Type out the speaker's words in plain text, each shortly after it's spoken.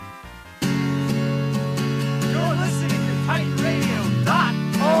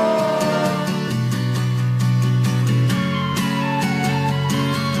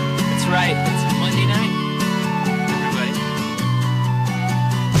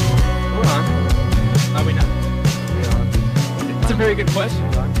very good question,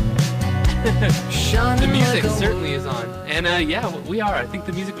 John. The music certainly is on. And yeah, we are. I think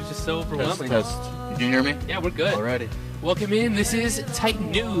the music was just so overwhelming. Test. You hear me? Yeah, we're good. Alrighty. Welcome in. This is Titan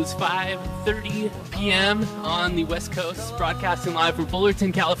News, 5:30 p.m. on the West Coast, broadcasting live from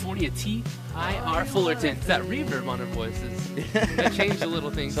Fullerton, California. TIR Fullerton. It's that reverb on our voices. That changed a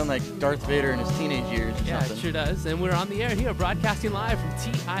little things. Sound like Darth Vader in his teenage years or Yeah, something. it sure does. And we're on the air here, broadcasting live from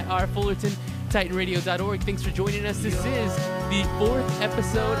TIR Fullerton, TitanRadio.org. Thanks for joining us. This is the 4th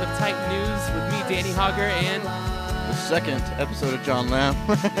episode of Titan News with me, Danny Hogger, and The 2nd episode of John Lamb.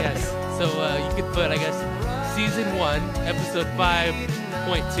 yes. So you could put, I guess, Season 1, Episode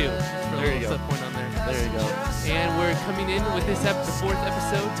 5.2. There you go. Point on there. There you go. And we're coming in with this the 4th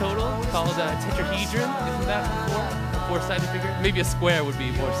episode total called Tetrahedron. Isn't that a four-sided figure? Maybe a square would be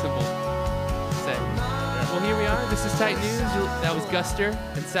more simple to say. Well, here we are. This is Titan News. That was Guster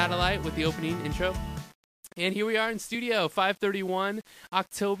and Satellite with the opening intro. And here we are in studio, 5:31,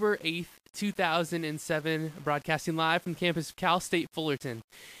 October 8th, 2007, broadcasting live from campus of Cal State Fullerton.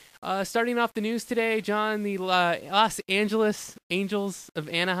 Starting off the news today, John, the Los Angeles Angels of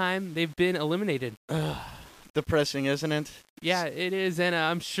Anaheim, they've been eliminated. Depressing, isn't it? Yeah, it is, and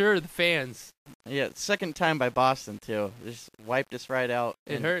I'm sure the fans. Yeah, second time by Boston, too. Just wiped us right out.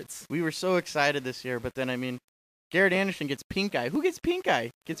 It And hurts. we were so excited this year, but then, I mean, Garrett Anderson gets pink eye. Who gets pink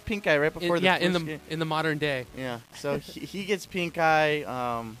eye? Gets pink eye right before the first game. In the modern day. Yeah, so he gets pink eye.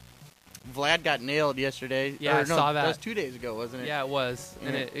 Vlad got nailed yesterday. Yeah, I saw that. That was 2 days ago, wasn't it? Yeah, it was,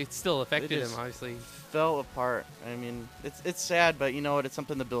 and Yeah. it still affected him, just obviously. Fell apart. I mean, it's sad, but you know what? It's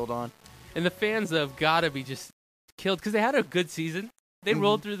something to build on. And the fans have got to be just killed because they had a good season. They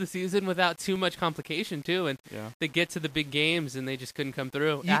rolled through the season without too much complication, too, and Yeah. they get to the big games, and they just couldn't come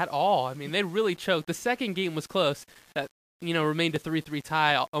through at all. I mean, they really choked. The second game was close. That remained a 3-3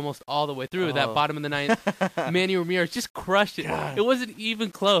 tie almost all the way through. That bottom of the ninth, Manny Ramirez just crushed it. God. It wasn't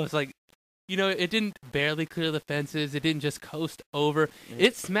even close. Like, it didn't barely clear the fences. It didn't just coast over.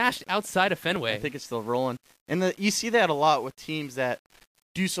 It smashed outside of Fenway. I think it's still rolling. And you see that a lot with teams that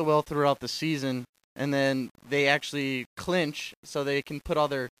do so well throughout the season, and then they actually clinch so they can put all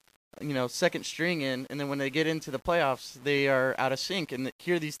their, second string in, and then when they get into the playoffs, they are out of sync. And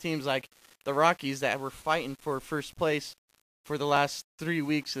here these teams like the Rockies that were fighting for first place for the last 3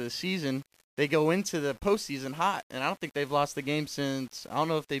 weeks of the season, they go into the postseason hot, and I don't think they've lost the game since, I don't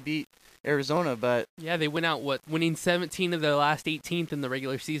know if they beat Arizona, but yeah, they went out, winning 17 of the last 18th in the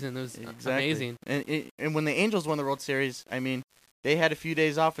regular season. It was amazing. And when the Angels won the World Series, I mean, they had a few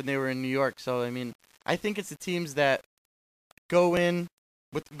days off and they were in New York. So, I mean, I think it's the teams that go in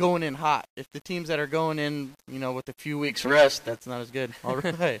hot. If the teams that are going in, with a few weeks rest, that's not as good. All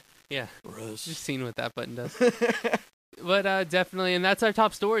right. Yeah. Rest. Just seeing what that button does. But definitely, and that's our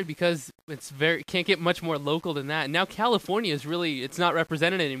top story because can't get much more local than that. Now California is it's not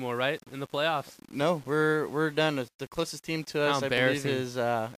represented anymore, right, in the playoffs. No, we're done. The closest team to us, How I believe, embarrassing. is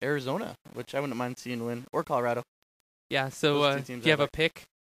Arizona, which I wouldn't mind seeing win, or Colorado. Yeah, so Those two do teams you have I a like. pick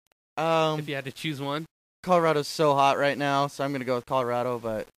if you had to choose one? Colorado's so hot right now, so I'm going to go with Colorado.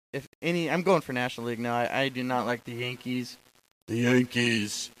 But I'm going for National League now. I do not like the Yankees. The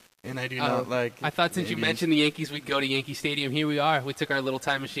Yankees. And I do not like. I thought since the you Indians. mentioned the Yankees, we'd go to Yankee Stadium. Here we are. We took our little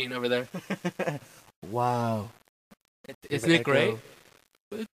time machine over there. Wow. Isn't it great?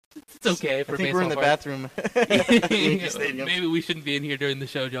 It's okay for I think baseball we're in the park. bathroom. at Yankee Stadium. Maybe we shouldn't be in here during the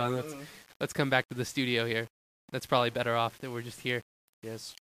show, John. Let's come back to the studio here. That's probably better off that we're just here.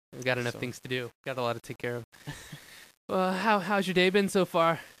 Yes. We've got enough things to do. Got a lot to take care of. Well, how's your day been so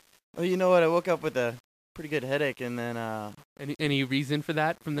far? Well, you know what? I woke up with a pretty good headache, and then Any reason for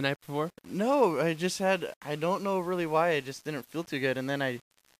that from the night before? no, I don't know really why. I just didn't feel too good, and then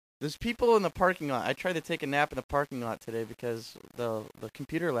there's people in the parking lot. I tried to take a nap in the parking lot today because the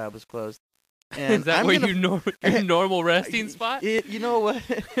computer lab was closed. And Is that your normal resting spot? You know what?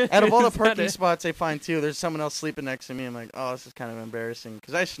 Out of all the Is that parking it? spots I find too, there's someone else sleeping next to me. I'm like, oh, this is kind of embarrassing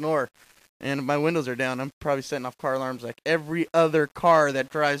because I snore, and my windows are down. I'm probably setting off car alarms like every other car that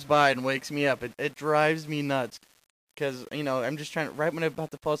drives by and wakes me up. It drives me nuts because I'm just trying to, right when I'm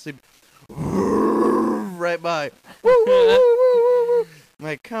about to fall asleep, right by. I'm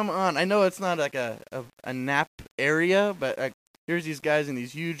like, come on. I know it's not like a nap area, but here's these guys in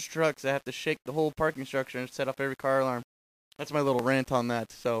these huge trucks that have to shake the whole parking structure and set off every car alarm. That's my little rant on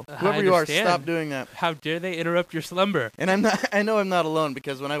that. So whoever you are, stop doing that. How dare they interrupt your slumber? And I know I'm not alone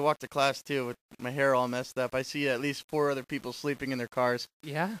because when I walk to class too with my hair all messed up, I see at least 4 other people sleeping in their cars.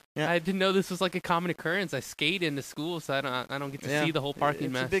 Yeah? Yeah. I didn't know this was like a common occurrence. I skate into school, so I don't get to see the whole parking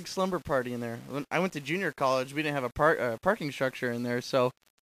It's mess. a big slumber party in there. When I went to junior college, we didn't have a parking structure in there, so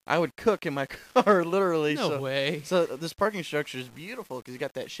I would cook in my car, literally. No way. So this parking structure is beautiful because you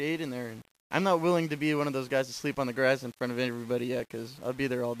got that shade in there. And I'm not willing to be one of those guys to sleep on the grass in front of everybody yet because I'll be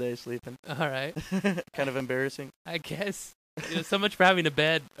there all day sleeping. All right. Kind of embarrassing. I guess. So much for having a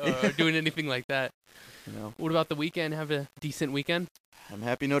bed or doing anything like that. You know. What about the weekend? Have a decent weekend? I'm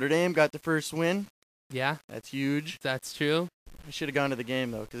happy Notre Dame got the first win. Yeah, That's huge. that's true. I should have gone to the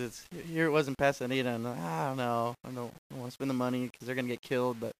game though, because it's here. It wasn't Pasadena, and I don't know. I don't want to spend the money because they're gonna get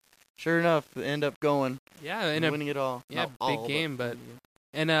killed. But sure enough, they end up going Yeah, and and winning it all. yeah, Not big all, game, but- winning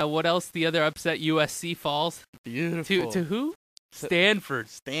it. and what else? The other upset, USC falls Beautiful. to who? Stanford.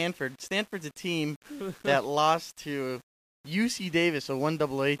 Stanford's a team that lost to UC Davis, a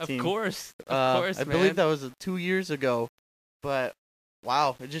 1AA Of team. course, I man. believe that was 2 years ago. But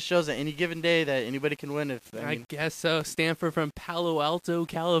wow, it just shows that any given day that anybody can win. If I I mean, guess so. Stanford from Palo Alto,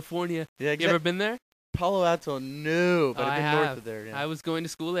 California. yeah, You ever been there? Palo Alto, no, but Oh, I've I been have. north of there. Yeah. I was going to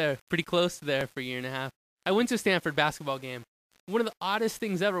school there, pretty close to there for a year and a half. I went to a Stanford basketball game. One of the oddest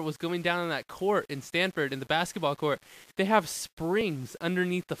things ever was going down on that court in Stanford, in the basketball court. They have springs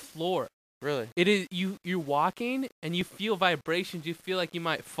underneath the floor. Really? It is you're walking and you feel vibrations. You feel like you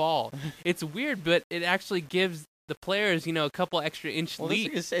might fall. It's weird, but it actually gives the players, a couple extra inch Well, that's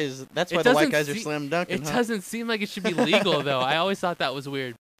leap. what I say is that's It why the white doesn't guys are see- slam dunking. It huh? doesn't seem like it should be legal though. I always thought that was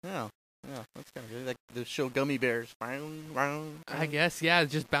weird. Yeah, that's kind of good. Like the show Gummy Bears. I guess, yeah,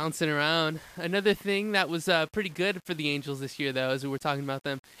 just bouncing around. Another thing that was pretty good for the Angels this year, though, as we were talking about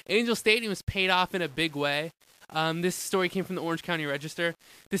them, Angel Stadium was paid off in a big way. This story came from the Orange County Register.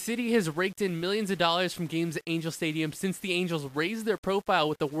 The city has raked in millions of dollars from games at Angel Stadium since the Angels raised their profile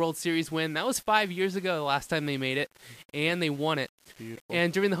with the World Series win. That was 5 years ago, the last time they made it, and they won it. Beautiful.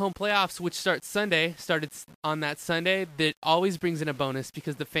 And during the home playoffs, which started on that Sunday, that always brings in a bonus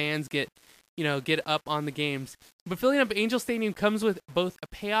because the fans get up on the games. But filling up Angel Stadium comes with both a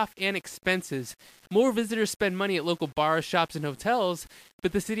payoff and expenses. More visitors spend money at local bars, shops, and hotels,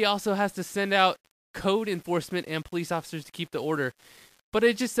 but the city also has to send out code enforcement and police officers to keep the order. But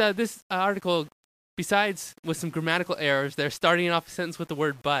it just, this article, besides with some grammatical errors, they're starting off a sentence with the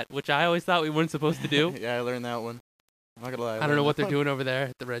word but, which I always thought we weren't supposed to do. Yeah, I learned that one. I'm not gonna lie. I don't know what they're doing over there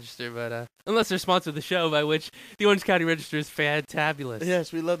at the Register, but unless they're sponsored the show, by which the Orange County Register is fantabulous.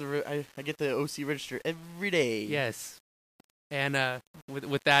 Yes, we love the. I get the OC Register every day. Yes. And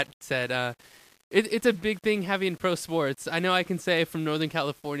with that said, it's a big thing having pro sports. I know I can say from Northern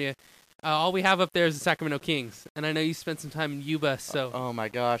California, all we have up there is the Sacramento Kings, and I know you spent some time in Yuba, so Oh my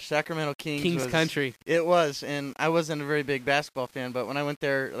gosh, Sacramento Kings was, country. It was, and I wasn't a very big basketball fan, but when I went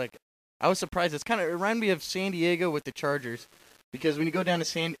there, like, I was surprised. It reminded me of San Diego with the Chargers, because when you go down to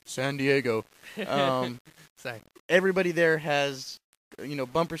San Diego, Sorry. everybody there has,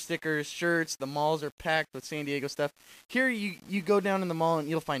 bumper stickers, shirts. The malls are packed with San Diego stuff. Here, you go down in the mall and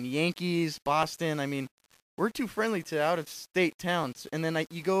you'll find Yankees, Boston. I mean, we're too friendly to out-of-state towns. And then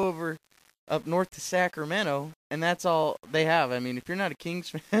you go over up north to Sacramento, and that's all they have. I mean, if you're not a Kings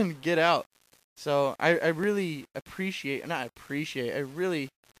fan, get out. So I really I really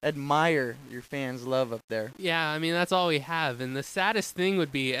admire your fans' love up there. Yeah, I mean, that's all we have. And the saddest thing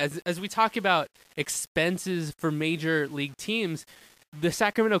would be, as we talk about expenses for major league teams, the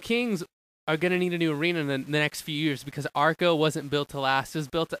Sacramento Kings are going to need a new arena in the next few years because Arco wasn't built to last. It was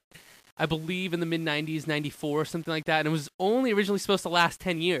built, I believe, in the mid-90s, 94, something like that. And it was only originally supposed to last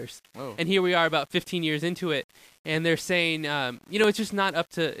 10 years. Oh. And here we are about 15 years into it. And they're saying, it's just not up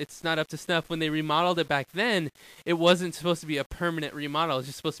to snuff. When they remodeled it back then, it wasn't supposed to be a permanent remodel. It was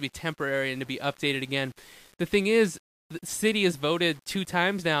just supposed to be temporary and to be updated again. The thing is, the city has voted 2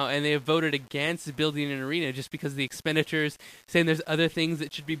 times now, and they have voted against building an arena just because of the expenditures, saying there's other things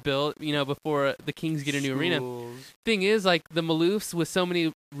that should be built, before the Kings get a new arena. Thing is, like the Maloofs with so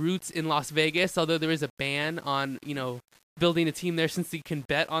many roots in Las Vegas, although there is a ban on, building a team there since you can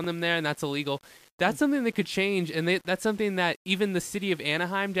bet on them there, and that's illegal. That's something that could change, and that's something that even the city of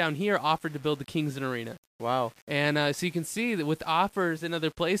Anaheim down here offered to build the Kings an arena. Wow. And so you can see that with offers in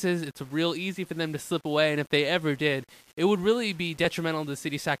other places, it's real easy for them to slip away, and if they ever did, it would really be detrimental to the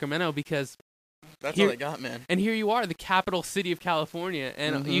city of Sacramento because That's here- all they got, man. and here you are, the capital city of California,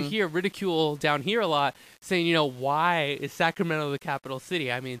 and you Mhm. hear ridicule down here a lot saying, why is Sacramento the capital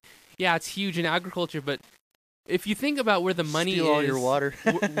city? I mean, yeah, it's huge in agriculture, but if you think about where the money Steal is, all your water.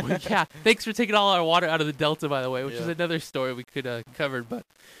 yeah, thanks for taking all our water out of the Delta, by the way, which is Yeah. another story we could cover. But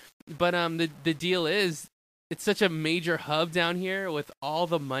the deal is, it's such a major hub down here with all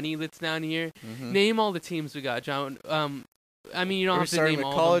the money that's down here. Mhm. Name all the teams we got, John. I mean, you don't Are we have to starting name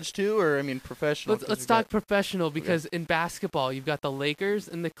with all college too, or I mean professional? of them. Let's talk professional because in basketball, you've got the Lakers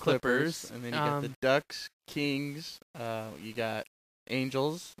and the Clippers. and then you got the Ducks, Kings. You got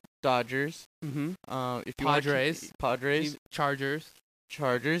Angels, Dodgers. Mm-hmm. If you Padres. Padres, Chargers.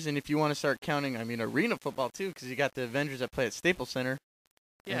 and if you want to start counting, arena football too, because you got the Avengers that play at Staples Center.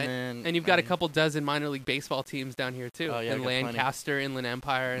 Yeah, and you've got a couple dozen minor league baseball teams down here too. Oh, yeah, in Lancaster, Inland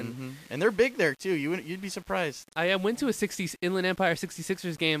Empire, and they're big there too. You'd be surprised. I went to a Inland Empire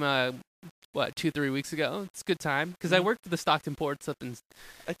 66ers game. 2-3 weeks ago. It's a good time because I worked at the Stockton Ports up in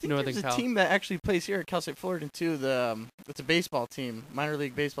I think Northern there's a Cal. team that actually plays here at Cal State Fullerton too. It's a baseball team, minor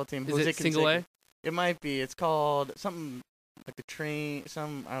league baseball team. Is Jose it single A? It might be. It's called something like the train.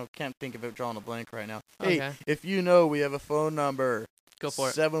 I can't think of it. Drawing a blank right now. Okay. Hey, if you know, we have a phone number. Go for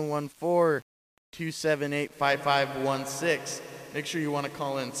it. 714-278-5516. Make sure you want to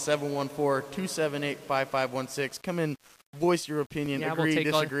call in 714-278-5516. Come in, voice your opinion, agree,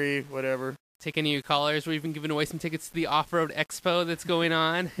 disagree, whatever. Take any of your callers. We're even giving away some tickets to the Off-Road Expo that's going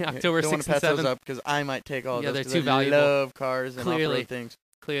on October 6th and 7th. Don't want to pass those up because I might take all those. They're too valuable. I love cars and off-road things.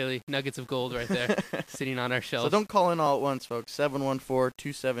 Clearly, nuggets of gold right there sitting on our shelves. So don't call in all at once, folks.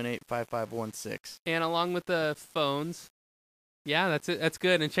 714-278-5516. And along with the phones, yeah, that's it. That's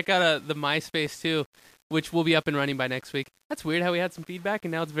good. And check out the MySpace too, which will be up and running by next week. That's weird how we had some feedback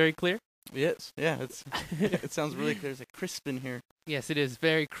and now it's very clear. Yes, yeah, it sounds really clear. There's a crisp in here. Yes, it is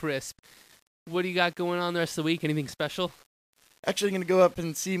very crisp. What do you got going on the rest of the week? Anything special? Actually, going to go up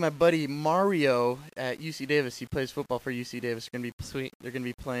and see my buddy Mario at UC Davis. He plays football for UC Davis. Sweet. They're going to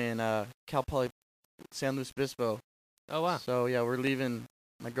be playing Cal Poly San Luis Obispo. Oh, wow. So, yeah, we're leaving.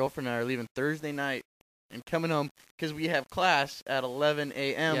 My girlfriend and I are leaving Thursday night and coming home because we have class at 11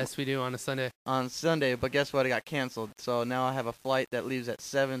 a.m. Yes, we do on a Sunday. On Sunday, but guess what? It got canceled. So now I have a flight that leaves at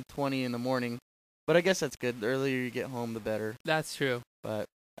 7:20 in the morning. But I guess that's good. The earlier you get home, the better. That's true. But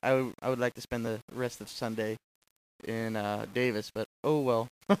I would like to spend the rest of Sunday in Davis, but oh well.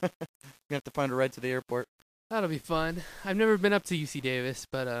 We have to find a ride to the airport. That'll be fun. I've never been up to UC Davis,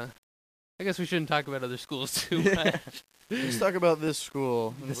 but I guess we shouldn't talk about other schools too much. Let's talk about this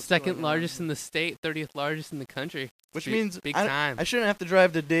school. The second largest in the state, 30th largest in the country. Which means big time. I shouldn't have to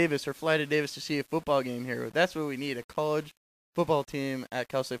drive to Davis or fly to Davis to see a football game here. That's what we need. A college football team at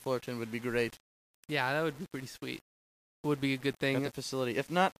Cal State Fullerton would be great. Yeah, that would be pretty sweet. Would be a good thing. At the facility.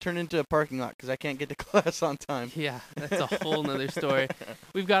 If not, turn into a parking lot because I can't get to class on time. Yeah, that's a whole nother story.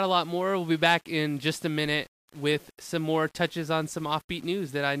 We've got a lot more. We'll be back in just a minute with some more touches on some offbeat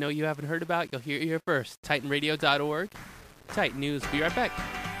news that I know you haven't heard about. You'll hear it here first. TitanRadio.org. Titan News. Be right back.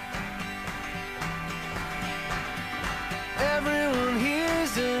 Everyone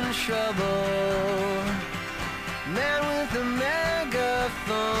here's in trouble. Man with a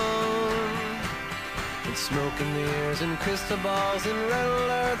megaphone. And smoke and mirrors and crystal balls and red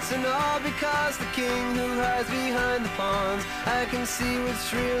alerts, and all because the king who hides behind the pawns. I can see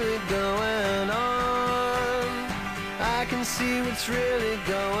what's really going on. I can see what's really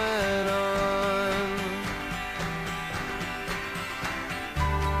going on.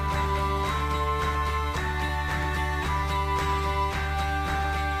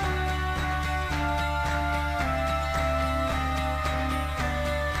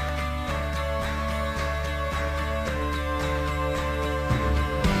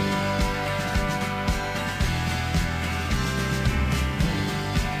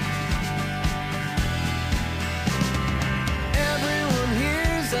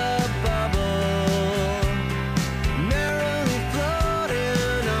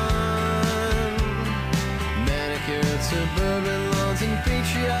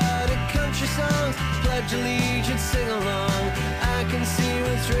 Allegiance, sing along. I can see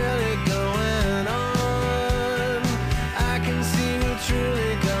what's really going on. I can see what's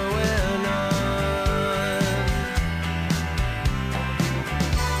really going on.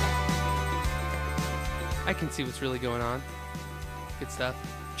 I can see what's really going on. Good stuff.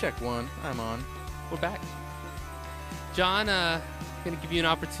 Check one. I'm on. We're back. John, going to give you an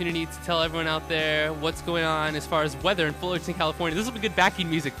opportunity to tell everyone out there what's going on as far as weather in Fullerton, California. This will be good backing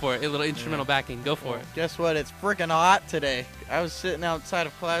music for it, a little instrumental backing. Go for it. Guess what? It's freaking hot today. I was sitting outside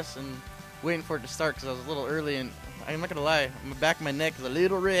of class and waiting for it to start because I was a little early, and I'm not going to lie, my back of my neck is a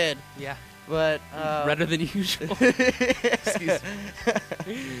little red. Yeah. But redder than usual. Excuse me.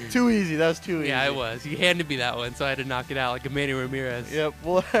 Too easy. That was too easy. Yeah, it was. You handed me that one, so I had to knock it out like Manny Ramirez. Yep.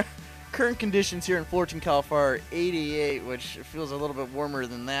 Well, current conditions here in Fullerton, California, are 88, which feels a little bit warmer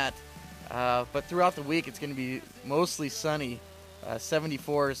than that. But throughout the week, it's going to be mostly sunny,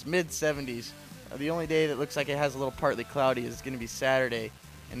 74s, mid-70s. The only day that looks like it has a little partly cloudy is going to be Saturday,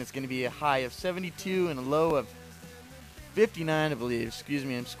 and it's going to be a high of 72 and a low of 59, I believe. Excuse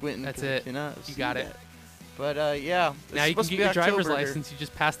me, I'm squinting. That's it. You got it. But yeah. it's Now you can supposed to get be your driver's October here. license. You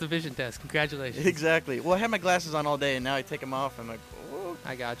just passed the vision test. Congratulations. Exactly. Well, I had my glasses on all day, and now I take them off. I'm like, whoa.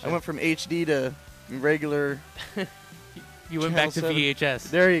 I got I you. went from HD to regular. You went back to Channel 7. VHS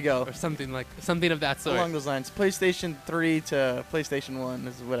There you go. or something of that sort. Along those lines. PlayStation 3 to PlayStation 1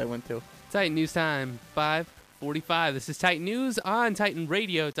 is what I went to. Titan News Time, 5:45. This is Titan News on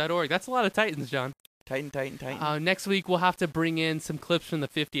TitanRadio.org. That's a lot of Titans, John. Titan. Next week, we'll have to bring in some clips from the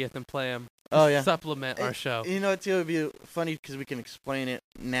 50th and play them. Oh, yeah. Supplement our show. You know, too, it would be funny because we can explain it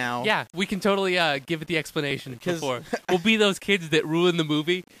now. Yeah, we can totally give it the explanation 'Cause- before. We'll be those kids that ruin the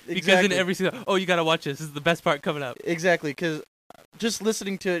movie because in Exactly. every single, oh, you got to watch this. This is the best part coming up. Exactly, because just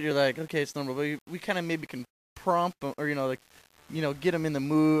listening to it, you're like, okay, it's normal. But we kind of maybe can prompt 'em, or, get them in the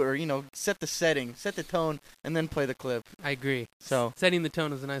mood, or, set the setting, set the tone, and then play the clip. I agree. So Setting the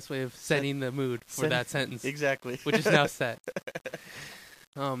tone is a nice way of setting the mood for that sentence, exactly. which is now set.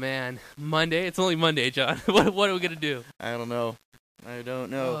 Oh, man. Monday? It's only Monday, John. What are we going to do? I don't know.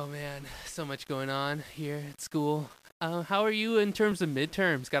 Oh, man. So much going on here at school. How are you in terms of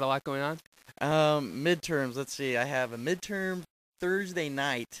midterms? Got a lot going on? Midterms. Let's see. I have a midterm Thursday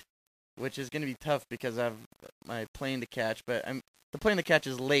night, which is going to be tough because I have my plane to catch. But the plane to catch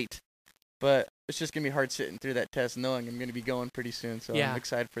is late. But it's just going to be hard sitting through that test knowing I'm going to be going pretty soon. So Yeah. I'm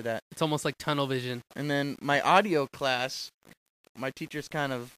excited for that. It's almost like tunnel vision. And then my audio class, my teacher's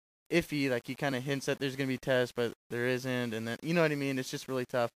kind of iffy. Like, he kind of hints that there's going to be tests, but there isn't. And then, you know what I mean? It's just really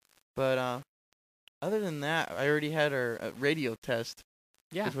tough. But other than that, I already had our radio test,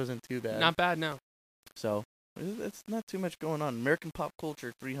 Yeah. which wasn't too bad. Not bad, no. So it's not too much going on. American Pop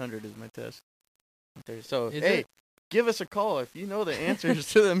Culture 300 is my test. So, Is hey, it? give us a call if you know the answers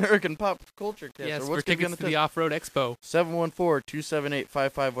to the American Pop Culture test. Yes, or for what's gonna be on tickets the to the Off-Road Expo.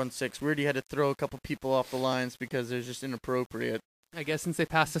 714-278-5516. We already had to throw a couple people off the lines because they're just inappropriate. I guess since they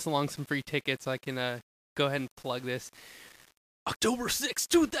passed us along some free tickets, I can go ahead and plug this. October 6,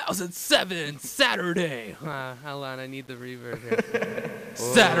 2007, Saturday. Hold on, I need the reverb here.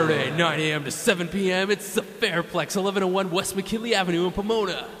 Saturday, 9 a.m. to 7 p.m. It's the Fairplex, 1101 West McKinley Avenue in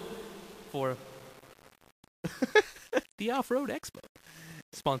Pomona. For the Off-Road Expo.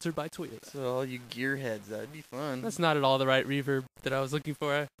 Sponsored by Toyota. So all you gearheads, that'd be fun. That's not at all the right reverb that I was looking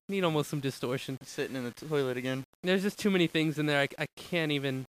for. I need almost some distortion. Sitting in the toilet again. There's just too many things in there. I can't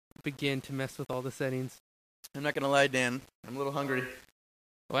even begin to mess with all the settings. I'm not going to lie, Dan. I'm a little hungry.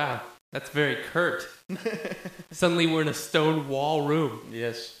 Wow, that's very curt. Suddenly we're in a stone wall room.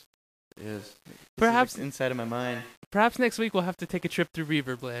 Yes. Yes. Perhaps- This is inside of my mind. Perhaps next week we'll have to take a trip through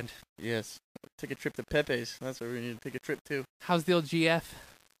Reverbland. Yes. Take a trip to Pepe's. That's where we need to take a trip to. How's the old GF?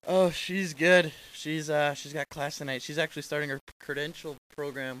 Oh, she's good. She's got class tonight. She's actually starting her credential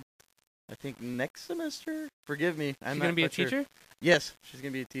program, I think, next semester. Forgive me. I'm She's not gonna be a quite sure. teacher? Yes, she's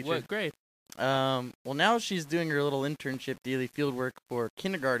gonna be a teacher. What grade? Well, now she's doing her little internship daily field work for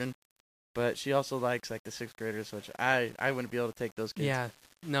kindergarten, but she also likes like the sixth graders, which I wouldn't be able to take those kids. Yeah.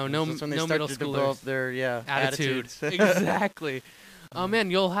 No That's when they no start middle to schoolers. develop their Attitude. attitudes. Exactly. Oh man,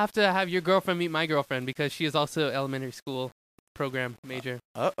 you'll have to have your girlfriend meet my girlfriend because she is also elementary school program major.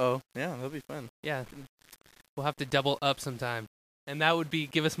 Uh-oh. Yeah, that'll be fun. Yeah. We'll have to double up sometime. And that would be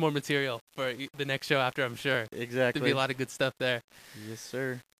give us more material for the next show after, I'm sure. Exactly. There'd be a lot of good stuff there. Yes,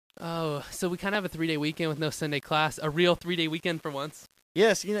 sir. Oh, so we kind of have a 3-day weekend with no Sunday class. A real 3-day weekend for once.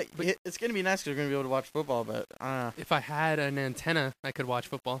 Yes, But- it's going to be nice because we're going to be able to watch football, but If I had an antenna, I could watch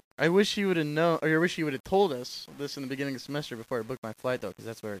football. I wish you would have known, or I wish you would have told us this in the beginning of the semester before I booked my flight, though, because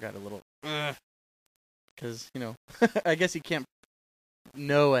that's where it got a little, because, I guess you can't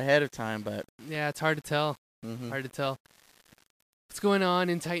know ahead of time, but. Yeah, it's hard to tell. Mhm. Hard to tell. What's going on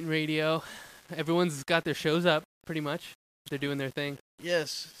in Titan Radio? Everyone's got their shows up, pretty much. They're doing their thing.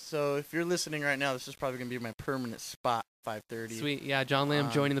 Yes, so if you're listening right now, this is probably going to be my permanent spot, 5:30. Sweet. Yeah, John Lamb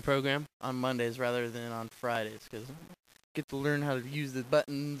joining the program. On Mondays rather than on Fridays, because I get to learn how to use the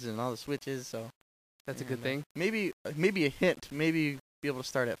buttons and all the switches, so. That's a good And, thing. Maybe a hint, maybe be able to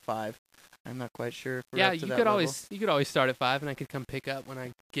start at 5. I'm not quite sure if we're Yeah, up to you that could level. always start at 5, and I could come pick up when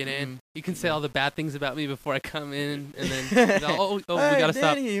I get in. Mhm. You can say all the bad things about me before I come in, and then oh, we gotta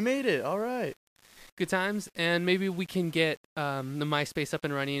stop. Danny, you made it. All right. Good times, and maybe we can get the MySpace up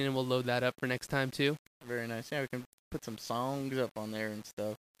and running, and we'll load that up for next time too. Very nice. Yeah, we can put some songs up on there and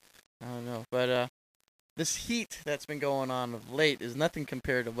stuff. I don't know, but this heat that's been going on of late is nothing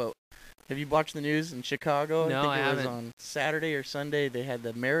compared to what. Have you watched the news in Chicago? No, think I it was haven't. on Saturday or Sunday. They had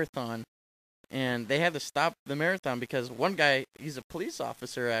the marathon, and they had to stop the marathon because one guy, he's a police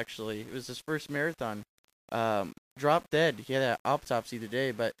officer actually. It was his first marathon. Dropped dead. He had an autopsy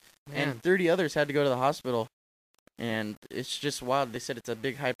today, but Man, and 30 others had to go to the hospital. And it's just wild. They said it's a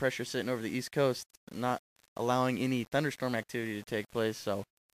big high pressure sitting over the East Coast. Not allowing any thunderstorm activity to take place. So,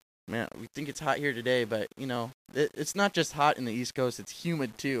 man, we think it's hot here today, but it's not just hot in the East Coast; it's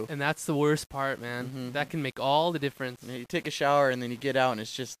humid too. And that's the worst part, man. Mhm. That can make all the difference. You take a shower and then you get out and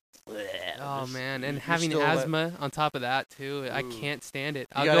it's just. Oh just- man, and you're having still wet. asthma on top of that too, I Ooh. can't stand it.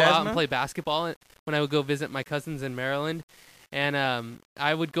 You I'll got go out asthma? and play basketball when I would go visit my cousins in Maryland, and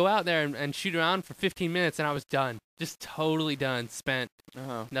I would go out there and shoot around for 15 minutes, and I was done, just totally done, spent,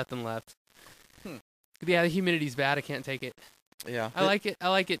 Uh-huh. nothing left. Hmm. Yeah, the humidity's bad. I can't take it. Yeah. I like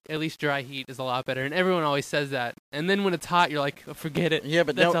it. At least dry heat is a lot better, and everyone always says that. And then when it's hot, you're like, oh, forget it. Yeah,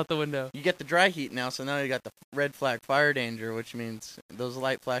 but That's no, out the window. you get the dry heat now, so now you got the red flag fire danger, which means those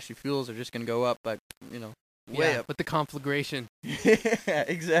light flashy fuels are just gonna go up, but way Yeah, up. but the conflagration, Yeah,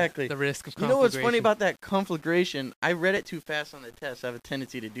 exactly. the risk of You know what's funny about that conflagration? I read it too fast on the test. I have a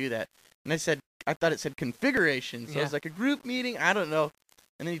tendency to do that. And I thought it said configuration. So Yeah. it's like a group meeting. I don't know.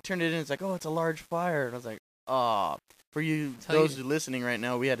 And then you turned it in. It's like, oh, it's a large fire. And I was like, oh. For you, Tell those you- who are listening right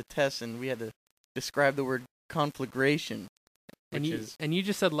now, we had a test and we had to describe the word conflagration, And which you, is. and you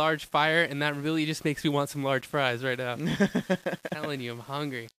just said large fire, and that really just makes me want some large fries right now. I'm Telling you, I'm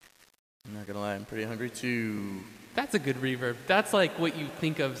hungry. not gonna lie, I'm pretty hungry too. That's a good reverb. That's like what you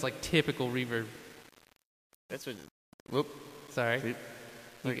think of as like typical reverb. That's what. Whoop. Sorry. Sweet.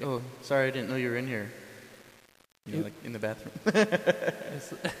 Like, Okay. oh, sorry, I didn't know you were in here. You- Like in the bathroom.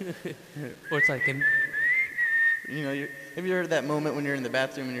 It's- or it's like, Have you heard that moment when you're in the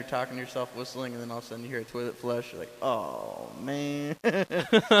bathroom and you're talking to yourself, whistling, and then all of a sudden you hear a toilet flush? You're like, oh man.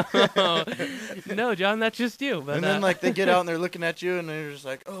 no, John, that's just you. But, And then like they get out and they're looking at you and they're just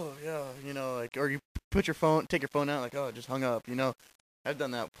like, oh yeah, or you take your phone out, like, oh, it just hung up. I've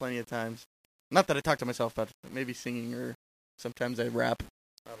done that plenty of times. Not that I talk to myself, but maybe singing or sometimes I rap.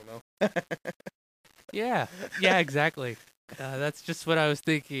 I don't know. yeah, exactly. That's just what I was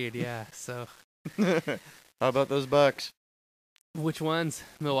thinking. Yeah. So, How about those Bucks? which ones?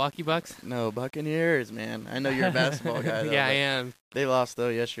 Milwaukee Bucks? No, Buccaneers, man. I know you're a basketball guy, though. Yeah, I but am. They lost, though,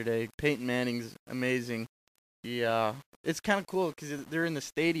 yesterday. Peyton Manning's amazing. Yeah. It's kind of cool because they're in the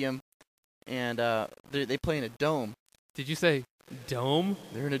stadium, and they play in a dome. Did you say dome?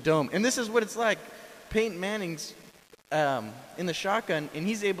 They're in a dome. And this is what it's like. Peyton Manning's in the shotgun, and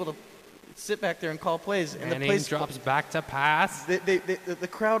he's able to sit back there and call plays. And Manning the place drops back to pass. the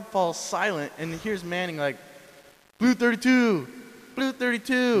crowd falls silent, and here's Manning like, blue 32, blue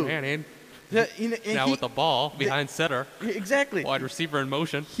 32. Manning Yeah, and now he- with the ball behind center, Exactly. wide receiver in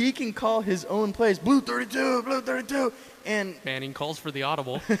motion. He can call his own plays. Blue 32, blue 32. And Manning calls for the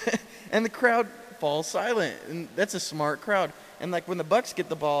audible. and the crowd falls silent. And that's a smart crowd. And like when the Bucks get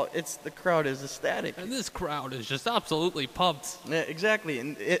the ball, the crowd is ecstatic. And this crowd is just absolutely pumped. Yeah, exactly.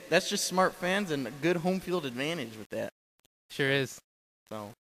 And that's just smart fans and a good home field advantage with that. Sure is. So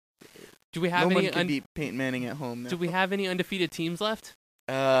Do we have no one any can beat Peyton Manning at home. Do we have any undefeated teams left?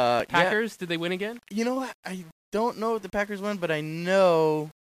 Yeah. Packers, did they win again? You know what? I don't know if the Packers won, but I know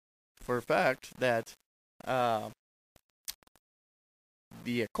for a fact that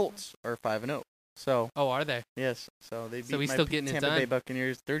the Colts are 5-0. So Oh, are they? yes, so they beat So he's my still getting it Tampa done. Bay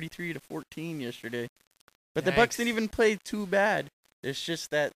Buccaneers 33-14 yesterday. But the Bucks Yikes. didn't even play too bad. It's just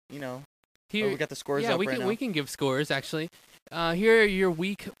that Here, we got the scores yeah, up we right can now. we can give scores actually. Here are your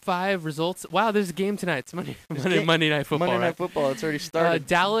Week 5 results. Wow, there's a game tonight. It's Monday Night Football. Monday right? Night Football. It's already started.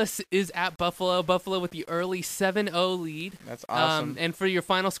 Dallas is at Buffalo. Buffalo with the early 7-0 lead. That's awesome. And for your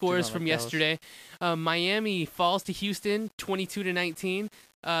final scores like from Dallas. yesterday, Miami falls to Houston 22-19.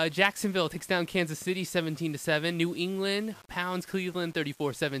 Jacksonville takes down Kansas City 17-7. New England pounds Cleveland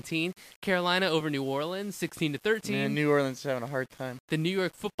 34-17. Carolina over New Orleans 16-13. Man, New Orleans is having a hard time. The New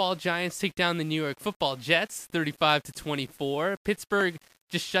York Football Giants take down the New York Football Jets 35-24. Pittsburgh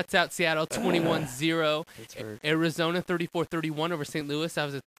just shuts out Seattle 21-0. Pittsburgh. Arizona 34-31 over St. Louis. That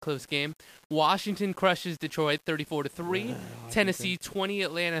was a close game. Washington crushes Detroit 34-3. Tennessee 20,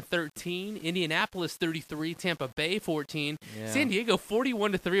 Atlanta 13. Indianapolis 33, Tampa Bay 14. Yeah. San Diego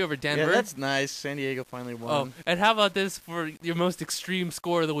 41-3 over Denver. Yeah, that's nice. San Diego finally Oh, won. and how about this for your most extreme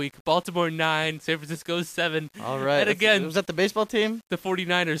score of the week? Baltimore 9, San Francisco 7. All right. And again, was that the baseball team? the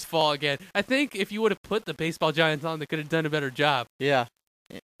 49ers fall again. I think if you would have put the baseball Giants on, they could have done a better job. Yeah.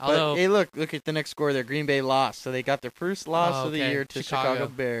 Although, But hey, look at the next score there. Green Bay lost, so they got their first loss of the okay. year to Chicago.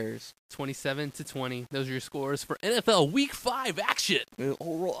 Chicago Bears. 27-20. Those are your scores for NFL Week 5 action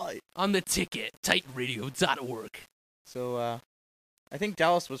All right. on the ticket, tightradio.org. So I think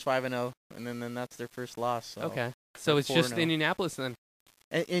Dallas was 5-0, and then that's their first loss. So. Okay. So They're it's just 4-0. Indianapolis then.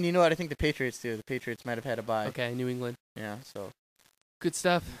 And you know what? I think the Patriots too. The Patriots might have had a bye. Okay, New England. Yeah. So. Good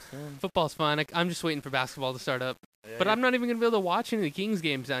stuff. Yeah. Football's fun. I'm just waiting for basketball to start up. But I'm not even going to be able to watch any of the Kings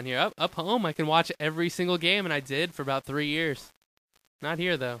games down here. Up home, I can watch every single game, and I did for about 3 years. Not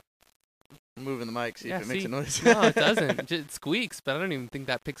here, though. I'm moving the mic, see if it makes a noise. No, it doesn't. It squeaks, but I don't even think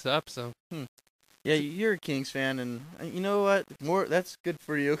that picks up. So. Yeah, you're a Kings fan, and you know what? That's good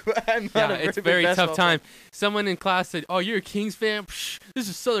for you. I'm not Yeah, a it's a very very big tough basketball time. Someone in class said, "Oh, you're a Kings fan? Psh, this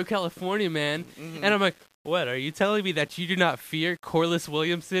is Southern California, man." fan. Mhm. And I'm like, "What? Are you telling me that you do not fear Corliss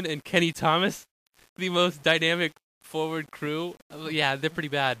Williamson and Kenny Thomas, the most dynamic forward crew?" Yeah, they're pretty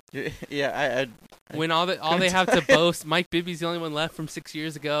bad. Yeah, When all they have to boast, Mike Bibby's the only one left from 6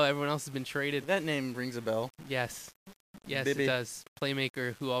 years ago. Everyone else has been traded. that name rings a bell. Yes, Bibby. it does.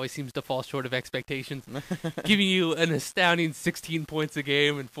 Playmaker who always seems to fall short of expectations, giving you an astounding 16 points a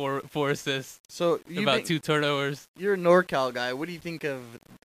game and four assists, So about 2 turnovers. you're a NorCal guy. What do you think of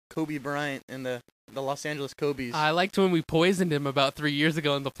Kobe Bryant and the Los Angeles Kobe's? I liked when we poisoned him about 3 years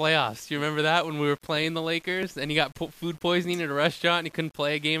ago in the playoffs. You remember that when we were playing the Lakers and he got food poisoning at a restaurant and he couldn't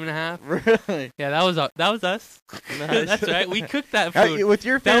play a game and a half? Really? Yeah, that was us. Nice. That's right. We cooked that food. With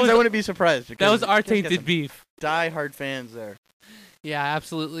your fans, was- I wouldn't be surprised. That because was our you guys got tainted some beef. Die-hard fans there. Yeah,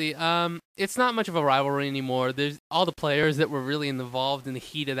 absolutely. It's not much of a rivalry anymore. There's all the players that were really involved in the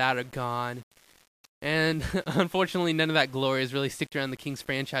heat of that are gone. And unfortunately, none of that glory has really sticked around the Kings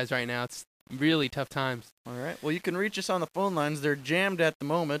franchise right now. It's really tough times. All right. Well, you can reach us on the phone lines. They're jammed at the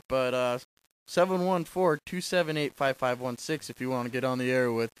moment, but 714-278-5516 if you want to get on the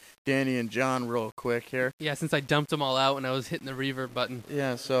air with Danny and John real quick here. Yeah, since I dumped them all out when I was hitting the reverb button.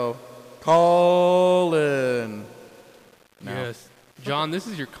 Yeah, so call in. No. Yes. John, this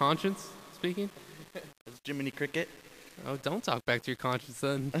is your conscience speaking? It's Jiminy Cricket. Oh, don't talk back to your conscience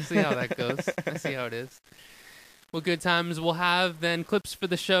then. See how that goes. I see how it is. Well, good times. We'll have then clips for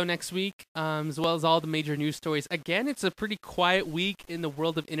the show next week, as well as all the major news stories. Again, it's a pretty quiet week in the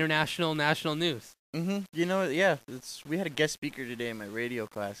world of international national news. Mm-hmm. You know, yeah, we had a guest speaker today in my radio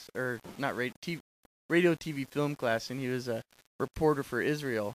class, or not radio, TV, film class, and he was a reporter for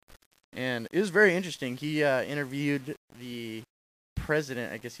Israel. And it was very interesting. He interviewed the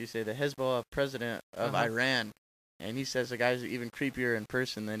president, I guess you say, the Hezbollah president of Iran. And he says the guy's even creepier in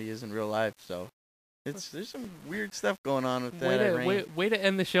person than he is in real life. So there's some weird stuff going on with that Iran. Way to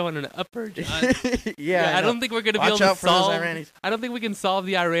end the show on an upper, John. Yeah, I don't think we're going to be able Watch out to for those solve. Iranis. I don't think we can solve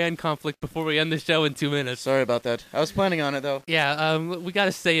the Iran conflict before we end the show in 2 minutes. Sorry about that. I was planning on it, though. Yeah, we got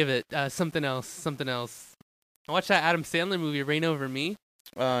to save it. Something else. I watched that Adam Sandler movie, Rain Over Me.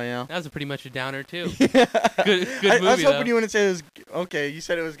 Oh, yeah. That was pretty much a downer too. Yeah. Good movie. I was hoping though. you wouldn't say it was okay. You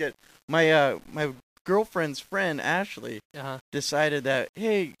said it was good. My girlfriend's friend Ashley decided that,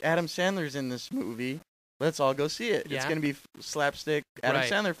 hey, Adam Sandler's in this movie. Let's all go see it. Yeah. It's gonna be slapstick Adam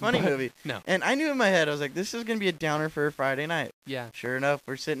Right. Sandler funny movie. No. And I knew in my head, I was like, this is gonna be a downer for a Friday night. Yeah. Sure enough,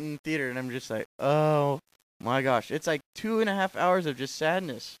 we're sitting in the theater, and I'm just like, oh my gosh, it's like 2.5 hours of just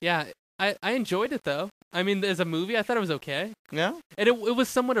sadness. Yeah. I enjoyed it though. I mean, as a movie, I thought it was okay, No. and it was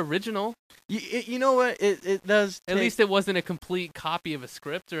somewhat original. You know what? It does. At least it wasn't a complete copy of a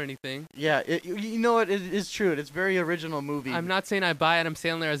script or anything. Yeah. You know what? It is true. It's a very original movie. I'm not saying I buy Adam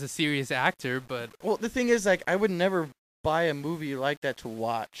Sandler as a serious actor, but Well, the thing is, like, I would never buy a movie like that to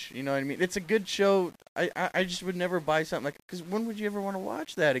watch. You know what I mean? It's a good show. I just would never buy something like, because when would you ever want to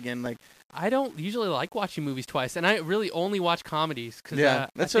watch that again? Like, I don't usually like watching movies twice, and I really only watch comedies because Yeah,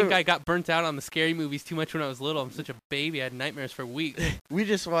 I think I got burnt out on the scary movies too much when I was little. I'm such a baby. I had nightmares for weeks. we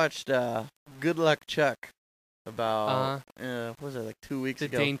just watched Good Luck Chuck about, what was it, like 2 weeks The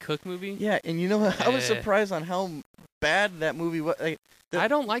ago? Dane Cook movie? Yeah, and you know what? I was Eh. surprised on how bad that movie was. Like, I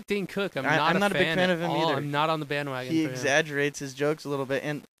don't like Dane Cook. I'm I'm not not a big fan at of him all. either. I'm not on the bandwagon he for him. exaggerates his jokes a little bit,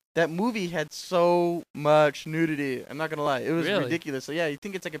 and that movie had so much nudity. I'm not gonna lie, it was Really? ridiculous. So yeah, you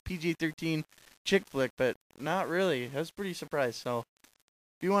think it's like a PG-13 chick flick, but not really. I was pretty surprised. So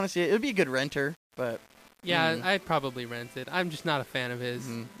if you want to see it, it'd be a good renter. But Yeah, I'd probably rent it. I'm just not a fan of his.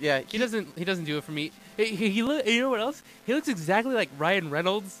 yeah, He doesn't do it for me. You know what else? He looks exactly like Ryan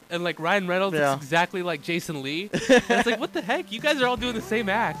Reynolds, and like Ryan Reynolds Yeah. looks exactly like Jason Lee. And it's like, what the heck? You guys are all doing the same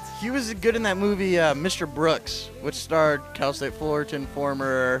act. He was good in that movie, Mr. Brooks, which starred Cal State Fullerton,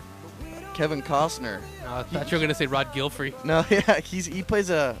 former Kevin Costner. I thought you were gonna say Rod Gilfrey. No, yeah, he plays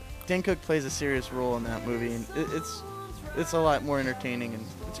Dan Cook plays a serious role in that movie, and it's a lot more entertaining, and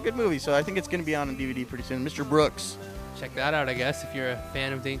it's a good movie. So I think it's gonna be on DVD pretty soon. Mr. Brooks, Check that out, I guess, if you're a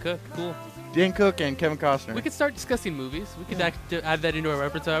fan of Dane Cook. Cool. Dan Cook, and Kevin Costner. We could start discussing movies. We could add that into our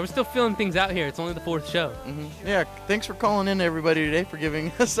repertoire. We're still filling things out here. It's only the 4th show. Yeah, thanks for calling in, everybody, today, for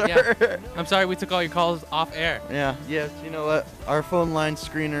giving us our. Yeah. I'm sorry we took all your calls off air. Yeah, you know what? Our phone line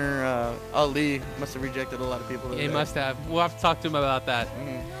screener, Ali, must have rejected a lot of people. He today. must have. We'll have to talk to him about that.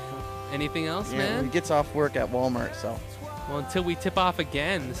 Anything else, He man? gets off work at Walmart, so. Well, until we tip off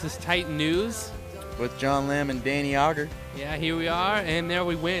again, this is Titan News. With John Lamb and Danny Auger. Yeah, here we are, and there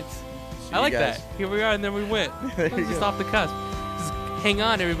we went. See I like you guys. that. Here we are, and then we went. There That was you just go. off the cusp. Just hang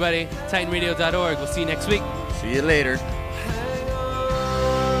on, everybody. TitanRadio.org. We'll see you next week. See you later.